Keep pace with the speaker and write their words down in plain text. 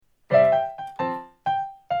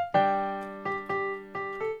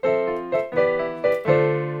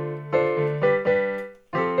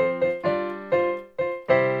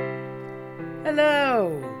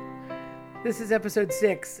This is episode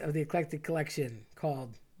 6 of the Eclectic Collection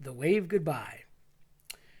called The Wave Goodbye.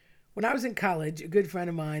 When I was in college, a good friend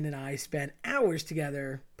of mine and I spent hours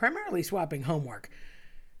together, primarily swapping homework.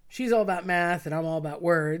 She's all about math and I'm all about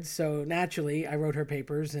words, so naturally I wrote her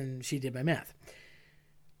papers and she did my math.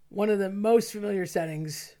 One of the most familiar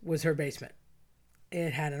settings was her basement.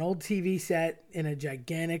 It had an old TV set in a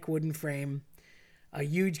gigantic wooden frame, a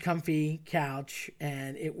huge comfy couch,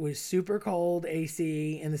 and it was super cold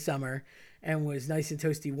AC in the summer and was nice and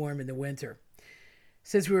toasty warm in the winter.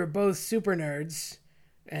 Since we were both super nerds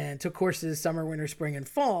and took courses summer, winter, spring, and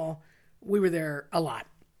fall, we were there a lot.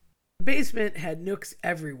 The basement had nooks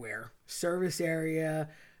everywhere. Service area,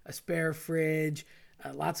 a spare fridge,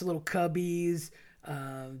 lots of little cubbies,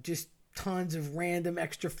 just tons of random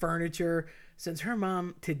extra furniture. Since her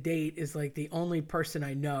mom to date is like the only person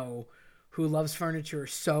I know who loves furniture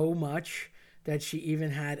so much that she even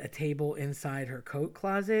had a table inside her coat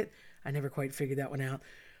closet. I never quite figured that one out.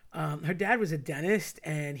 Her dad was a dentist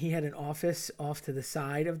and he had an office off to the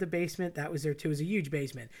side of the basement. That was there too. It was a huge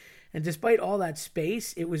basement. And despite all that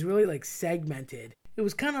space, it was really like segmented. It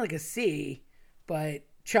was kind of like a C, but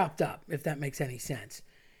chopped up, if that makes any sense.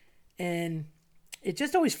 And it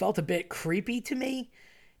just always felt a bit creepy to me.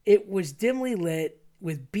 It was dimly lit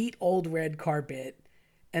with beat old red carpet,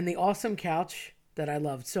 and the awesome couch that I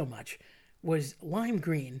loved so much was lime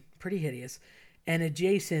green, pretty hideous. And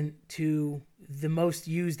adjacent to the most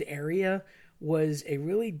used area was a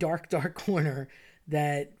really dark corner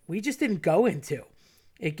that we just didn't go into.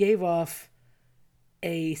 It gave off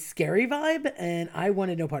a scary vibe, and I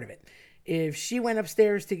wanted no part of it. If she went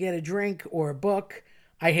upstairs to get a drink or a book,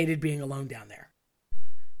 I hated being alone down there.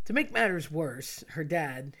 To make matters worse, her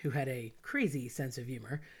dad, who had a crazy sense of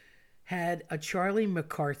humor, had a Charlie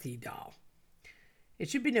McCarthy doll. It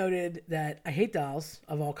should be noted that I hate dolls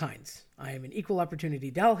of all kinds. I am an equal opportunity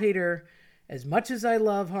doll hater. As much as I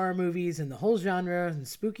love horror movies and the whole genre and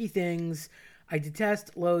spooky things, I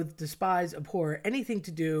detest, loathe, despise, abhor anything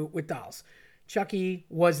to do with dolls. Chucky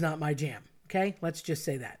was not my jam. Okay? Let's just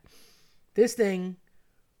say that. This thing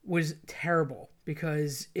was terrible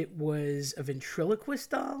because it was a ventriloquist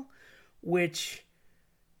doll, which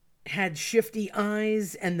had shifty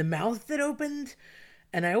eyes and the mouth that opened.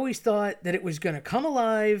 And I always thought that it was going to come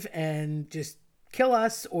alive and just kill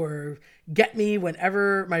us or get me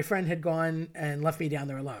whenever my friend had gone and left me down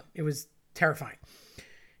there alone. It was terrifying.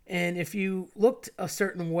 And if you looked a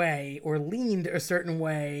certain way or leaned a certain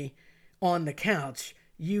way on the couch,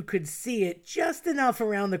 you could see it just enough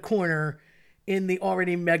around the corner in the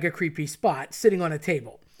already mega creepy spot sitting on a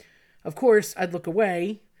table. Of course, I'd look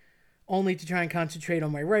away only to try and concentrate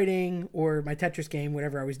on my writing or my Tetris game,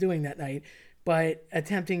 whatever I was doing that night. But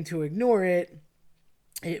attempting to ignore it,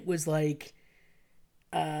 it was like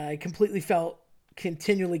I completely felt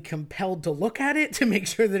continually compelled to look at it to make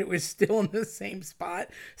sure that it was still in the same spot,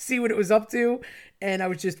 see what it was up to, and I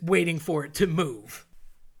was just waiting for it to move.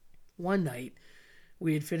 One night,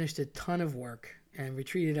 we had finished a ton of work and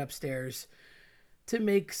retreated upstairs to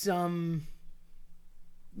make some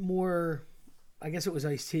more, I guess it was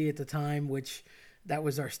iced tea at the time, which that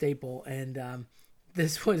was our staple, and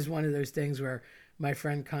this was one of those things where my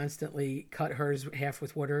friend constantly cut hers half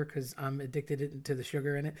with water because I'm addicted to the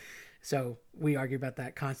sugar in it. So we argue about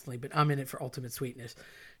that constantly, but I'm in it for ultimate sweetness.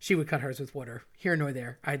 She would cut hers with water. Here nor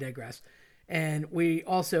there. I digress. And we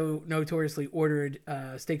also notoriously ordered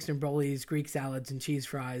steaks and brolies, Greek salads, and cheese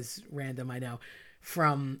fries, random, I know,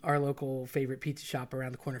 from our local favorite pizza shop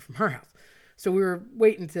around the corner from her house. So we were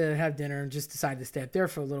waiting to have dinner and just decided to stay up there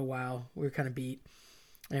for a little while. We were kind of beat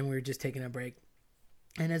and we were just taking a break.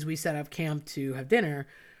 And as we set up camp to have dinner,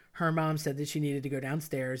 her mom said that she needed to go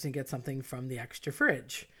downstairs and get something from the extra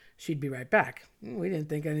fridge. She'd be right back. We didn't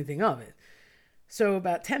think anything of it. So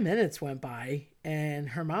about 10 minutes went by, and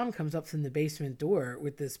her mom comes up from the basement door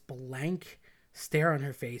with this blank stare on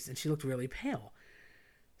her face, and she looked really pale.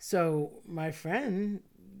 So my friend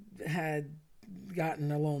had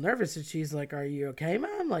gotten a little nervous, and she's like, "Are you okay,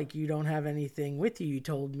 Mom? Like, you don't have anything with you. You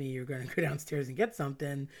told me you're going to go downstairs and get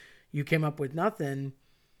something. You came up with nothing.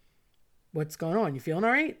 What's going on? You feeling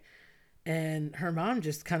all right?" And her mom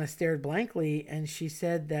just kind of stared blankly, and she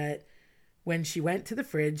said that when she went to the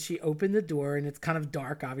fridge, she opened the door, and it's kind of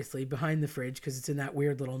dark, obviously, behind the fridge because it's in that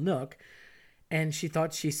weird little nook, and she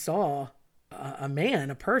thought she saw a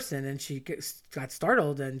man, a person, and she got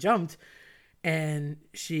startled and jumped, and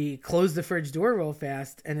she closed the fridge door real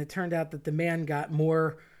fast, and it turned out that the man got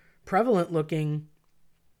more prevalent looking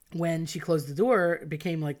when she closed the door. It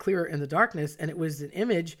became like clearer in the darkness, and it was an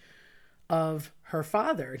image of her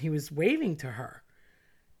father, and he was waving to her,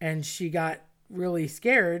 and she got really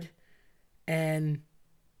scared and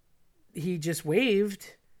he just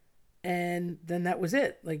waved, and then that was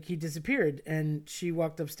it. Like, he disappeared. And she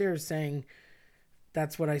walked upstairs saying,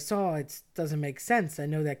 that's what I saw. It doesn't make sense. I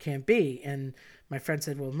know that can't be. And my friend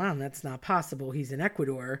said, well, Mom, that's not possible. He's in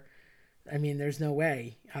Ecuador. I mean, there's no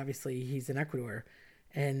way. Obviously, he's in Ecuador.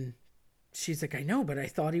 And she's like, I know, but I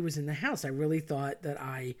thought he was in the house. I really thought that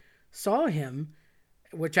I saw him,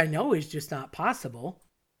 which I know is just not possible.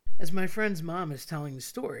 As my friend's mom is telling the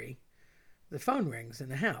story, the phone rings in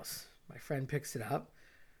the house. My friend picks it up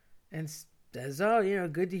and says, oh,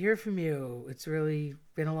 good to hear from you. It's really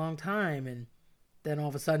been a long time. And then all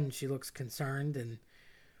of a sudden she looks concerned and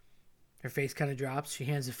her face kind of drops. She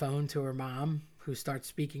hands the phone to her mom, who starts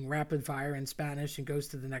speaking rapid fire in Spanish and goes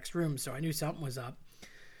to the next room. So I knew something was up.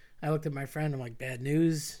 I looked at my friend. I'm like, bad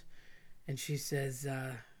news? And she says,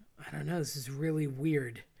 I don't know. This is really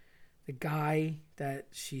weird. The guy that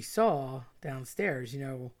she saw downstairs,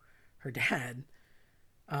 her dad,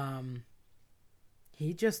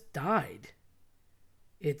 he just died.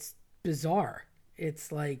 It's bizarre.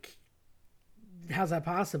 It's like, how's that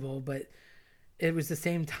possible? But it was the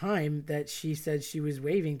same time that she said she was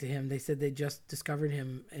waving to him. They said they just discovered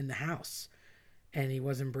him in the house and he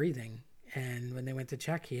wasn't breathing. And when they went to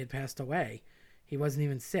check, he had passed away. He wasn't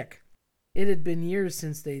even sick. It had been years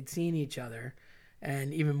since they'd seen each other,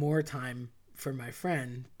 and even more time for my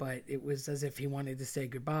friend, but it was as if he wanted to say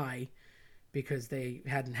goodbye because they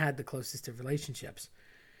hadn't had the closest of relationships.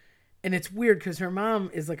 And it's weird because her mom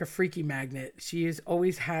is like a freaky magnet. She has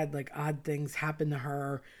always had like odd things happen to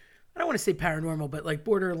her. I don't want to say paranormal, but like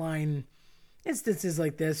borderline instances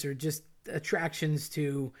like this, or just attractions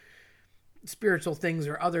to spiritual things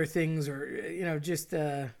or other things, or, just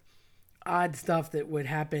odd stuff that would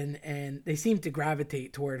happen. And they seem to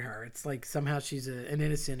gravitate toward her. It's like somehow she's an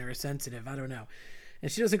innocent or a sensitive. I don't know.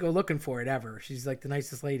 And she doesn't go looking for it ever. She's like the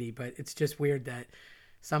nicest lady, but it's just weird that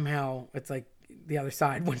somehow it's like the other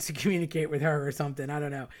side wants to communicate with her or something. I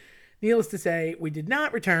don't know. Needless to say, we did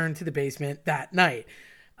not return to the basement that night.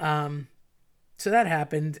 So that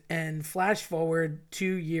happened, and flash forward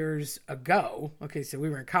 2 years ago. Okay, so we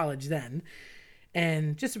were in college then,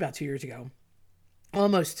 and just about 2 years ago,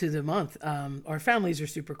 almost to the month, our families are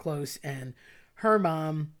super close, and her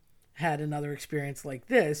mom had another experience like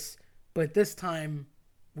this, but this time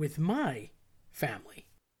with my family.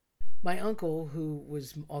 My uncle, who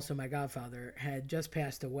was also my godfather, had just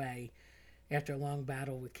passed away after a long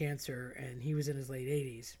battle with cancer, and he was in his late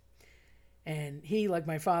 80s. And he, like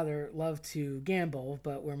my father, loved to gamble,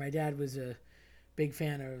 but where my dad was a big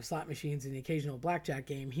fan of slot machines and the occasional blackjack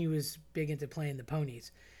game, he was big into playing the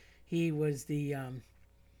ponies. He was the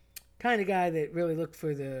kind of guy that really looked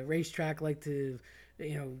for the racetrack, liked to,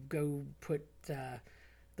 go put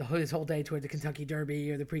his whole day toward the Kentucky Derby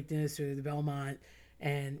or the Preakness or the Belmont,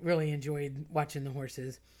 and really enjoyed watching the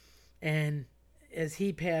horses. And as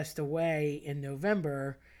he passed away in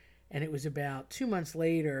November, and it was about 2 months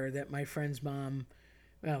later that my friend's mom,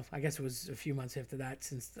 well, I guess it was a few months after that,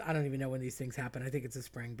 since I don't even know when these things happen. I think it's the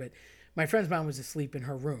spring. But my friend's mom was asleep in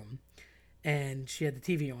her room, and she had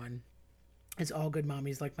the TV on. It's all good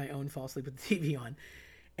mommies like my own fall asleep with the TV on.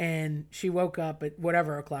 And she woke up at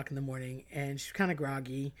whatever o'clock in the morning, and she's kind of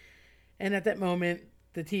groggy. And at that moment,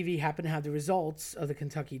 the TV happened to have the results of the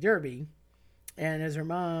Kentucky Derby. And as her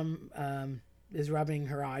mom is rubbing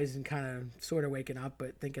her eyes and kind of sort of waking up,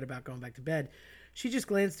 but thinking about going back to bed, she just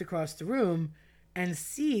glanced across the room and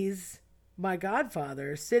sees my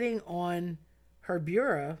godfather sitting on her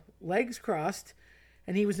bureau, legs crossed.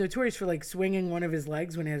 And he was notorious for like swinging one of his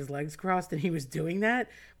legs when he had his legs crossed. And he was doing that,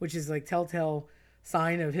 which is like telltale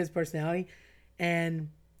sign of his personality. And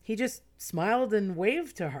he just smiled and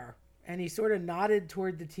waved to her. And he sort of nodded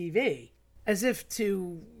toward the TV, as if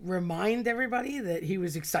to remind everybody that he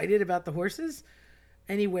was excited about the horses.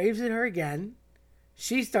 And he waves at her again.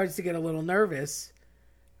 She starts to get a little nervous,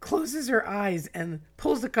 closes her eyes, and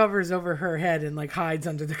pulls the covers over her head and like hides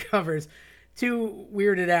under the covers, too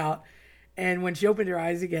weirded out. And when she opened her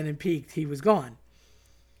eyes again and peeked, he was gone.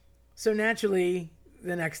 So naturally,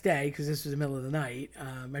 the next day, because this was the middle of the night,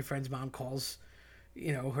 my friend's mom calls,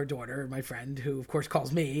 her daughter, my friend, who of course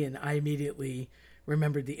calls me, and I immediately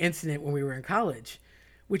remembered the incident when we were in college,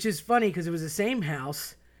 which is funny because it was the same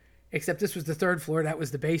house, except this was the third floor, that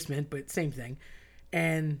was the basement, but same thing.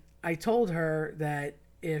 And I told her that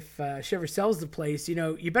if she ever sells the place,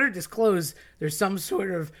 you better disclose there's some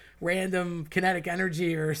sort of random kinetic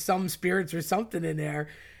energy or some spirits or something in there.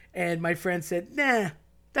 And my friend said, nah,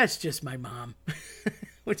 that's just my mom,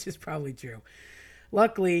 which is probably true.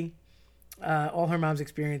 Luckily, all her mom's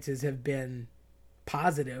experiences have been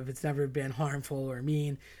positive. It's never been harmful or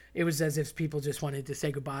mean. It was as if people just wanted to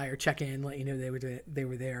say goodbye or check in, let you know they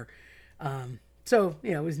were there. So,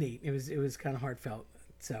 it was neat. It was kind of heartfelt.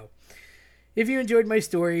 So if you enjoyed my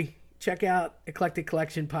story, check out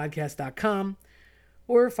eclecticcollectionpodcast.com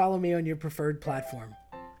or follow me on your preferred platform.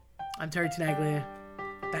 I'm Terry Tenaglia.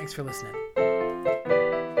 Thanks for listening.